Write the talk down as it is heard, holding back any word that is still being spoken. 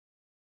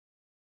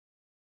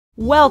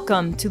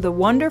Welcome to the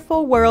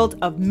wonderful world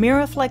of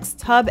MirroFlex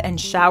Tub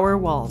and Shower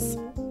Walls.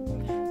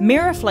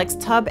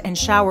 MirroFlex Tub and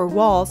Shower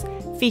Walls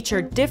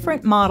feature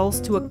different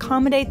models to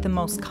accommodate the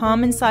most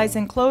common size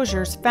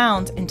enclosures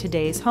found in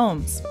today's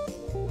homes.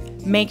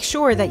 Make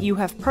sure that you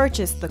have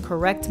purchased the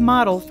correct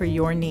model for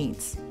your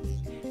needs.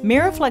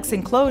 MirroFlex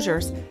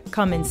enclosures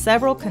come in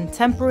several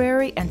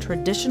contemporary and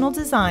traditional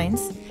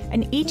designs,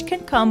 and each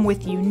can come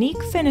with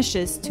unique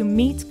finishes to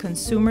meet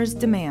consumers'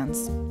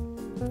 demands.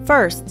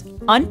 First,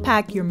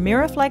 unpack your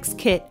MirroFlex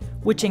kit,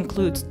 which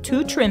includes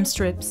 2 trim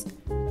strips,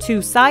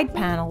 2 side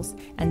panels,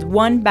 and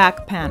 1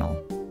 back panel.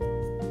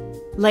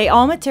 Lay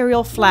all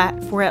material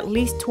flat for at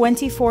least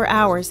 24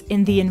 hours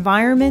in the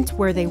environment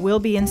where they will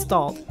be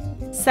installed.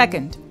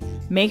 Second,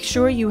 make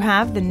sure you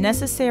have the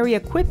necessary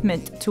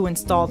equipment to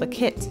install the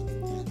kit.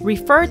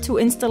 Refer to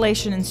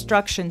installation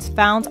instructions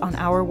found on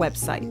our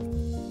website.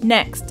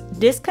 Next,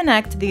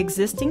 disconnect the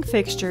existing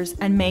fixtures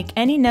and make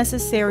any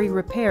necessary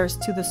repairs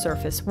to the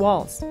surface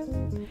walls.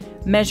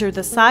 Measure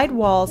the side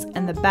walls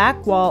and the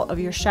back wall of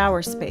your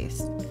shower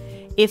space.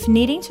 If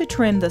needing to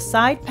trim the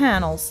side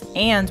panels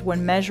and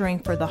when measuring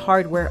for the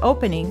hardware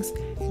openings,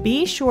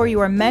 be sure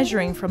you are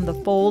measuring from the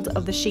fold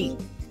of the sheet.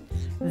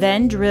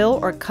 Then drill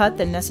or cut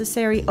the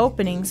necessary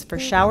openings for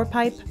shower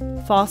pipe,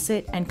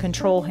 faucet, and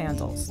control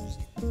handles.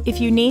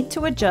 If you need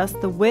to adjust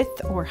the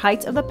width or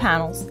height of the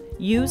panels,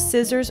 use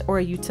scissors or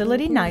a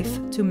utility knife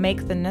to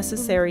make the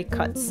necessary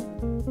cuts.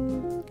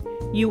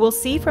 You will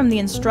see from the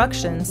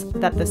instructions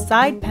that the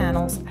side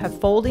panels have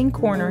folding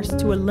corners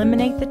to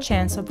eliminate the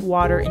chance of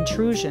water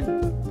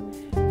intrusion.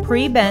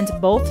 Pre-bend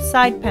both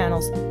side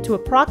panels to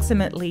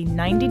approximately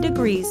 90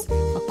 degrees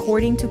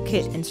according to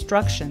kit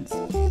instructions.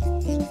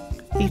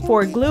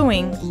 Before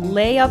gluing,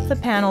 lay up the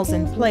panels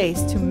in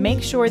place to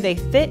make sure they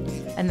fit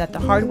and that the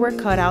hardware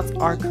cutouts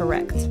are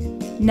correct.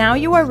 Now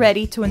you are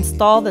ready to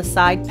install the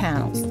side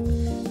panels.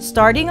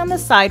 Starting on the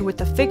side with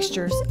the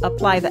fixtures,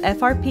 apply the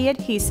FRP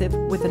adhesive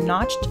with a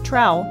notched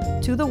trowel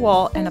to the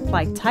wall and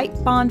apply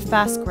tight bond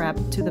fast grab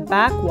to the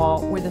back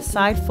wall where the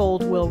side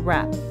fold will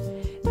wrap.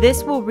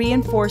 This will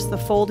reinforce the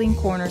folding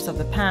corners of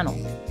the panel.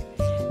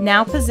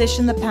 Now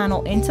position the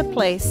panel into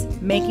place,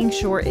 making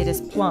sure it is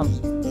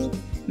plumb.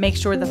 Make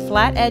sure the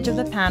flat edge of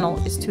the panel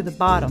is to the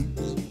bottom.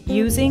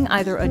 Using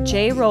either a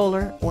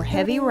J-roller or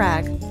heavy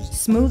rag,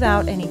 smooth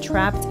out any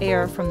trapped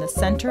air from the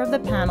center of the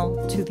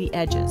panel to the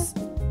edges.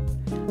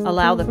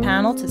 Allow the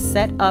panel to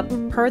set up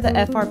per the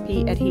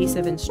FRP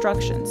adhesive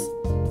instructions.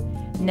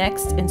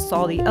 Next,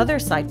 install the other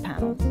side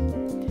panel.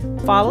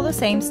 Follow the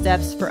same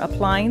steps for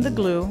applying the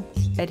glue,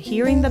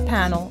 adhering the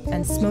panel,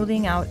 and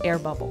smoothing out air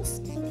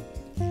bubbles.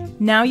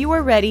 Now you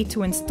are ready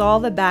to install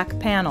the back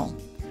panel.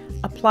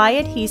 Apply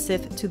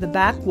adhesive to the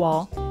back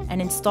wall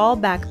and install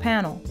back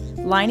panel,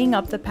 lining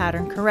up the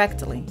pattern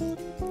correctly.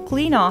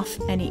 Clean off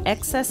any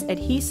excess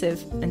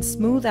adhesive and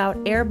smooth out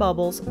air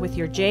bubbles with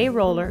your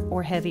J-roller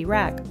or heavy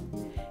rag.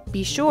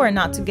 Be sure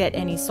not to get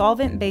any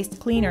solvent-based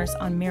cleaners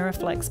on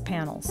MirroFlex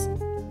panels.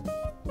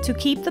 To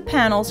keep the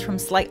panels from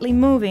slightly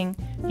moving,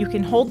 you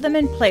can hold them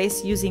in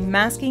place using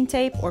masking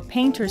tape or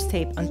painter's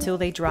tape until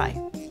they dry.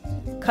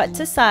 Cut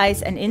to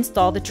size and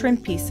install the trim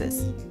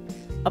pieces.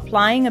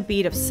 Applying a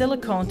bead of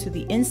silicone to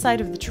the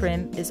inside of the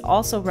trim is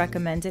also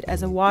recommended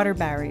as a water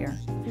barrier.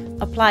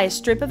 Apply a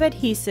strip of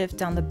adhesive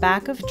down the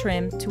back of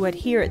trim to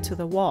adhere it to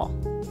the wall.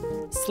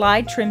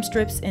 Slide trim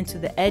strips into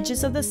the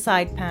edges of the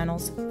side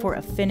panels for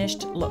a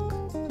finished look.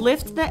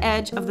 Lift the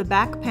edge of the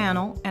back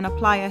panel and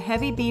apply a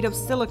heavy bead of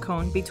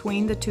silicone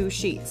between the 2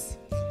 sheets.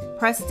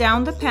 Press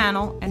down the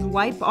panel and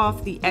wipe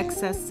off the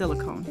excess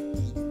silicone.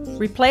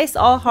 Replace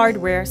all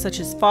hardware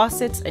such as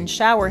faucets and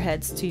shower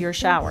heads to your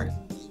shower.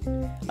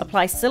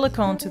 Apply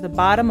silicone to the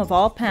bottom of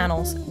all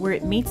panels where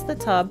it meets the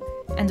tub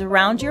and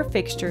around your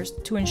fixtures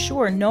to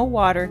ensure no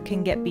water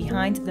can get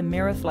behind the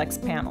MirroFlex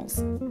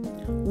panels.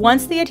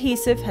 Once the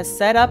adhesive has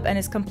set up and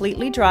is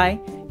completely dry,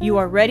 you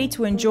are ready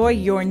to enjoy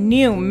your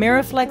new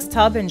MirroFlex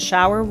Tub and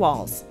Shower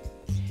Walls.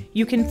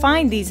 You can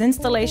find these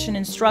installation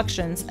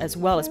instructions as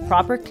well as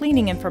proper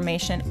cleaning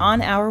information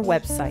on our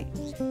website.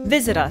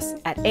 Visit us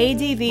at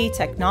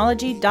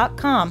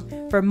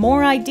advtechnology.com for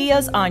more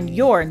ideas on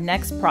your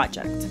next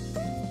project.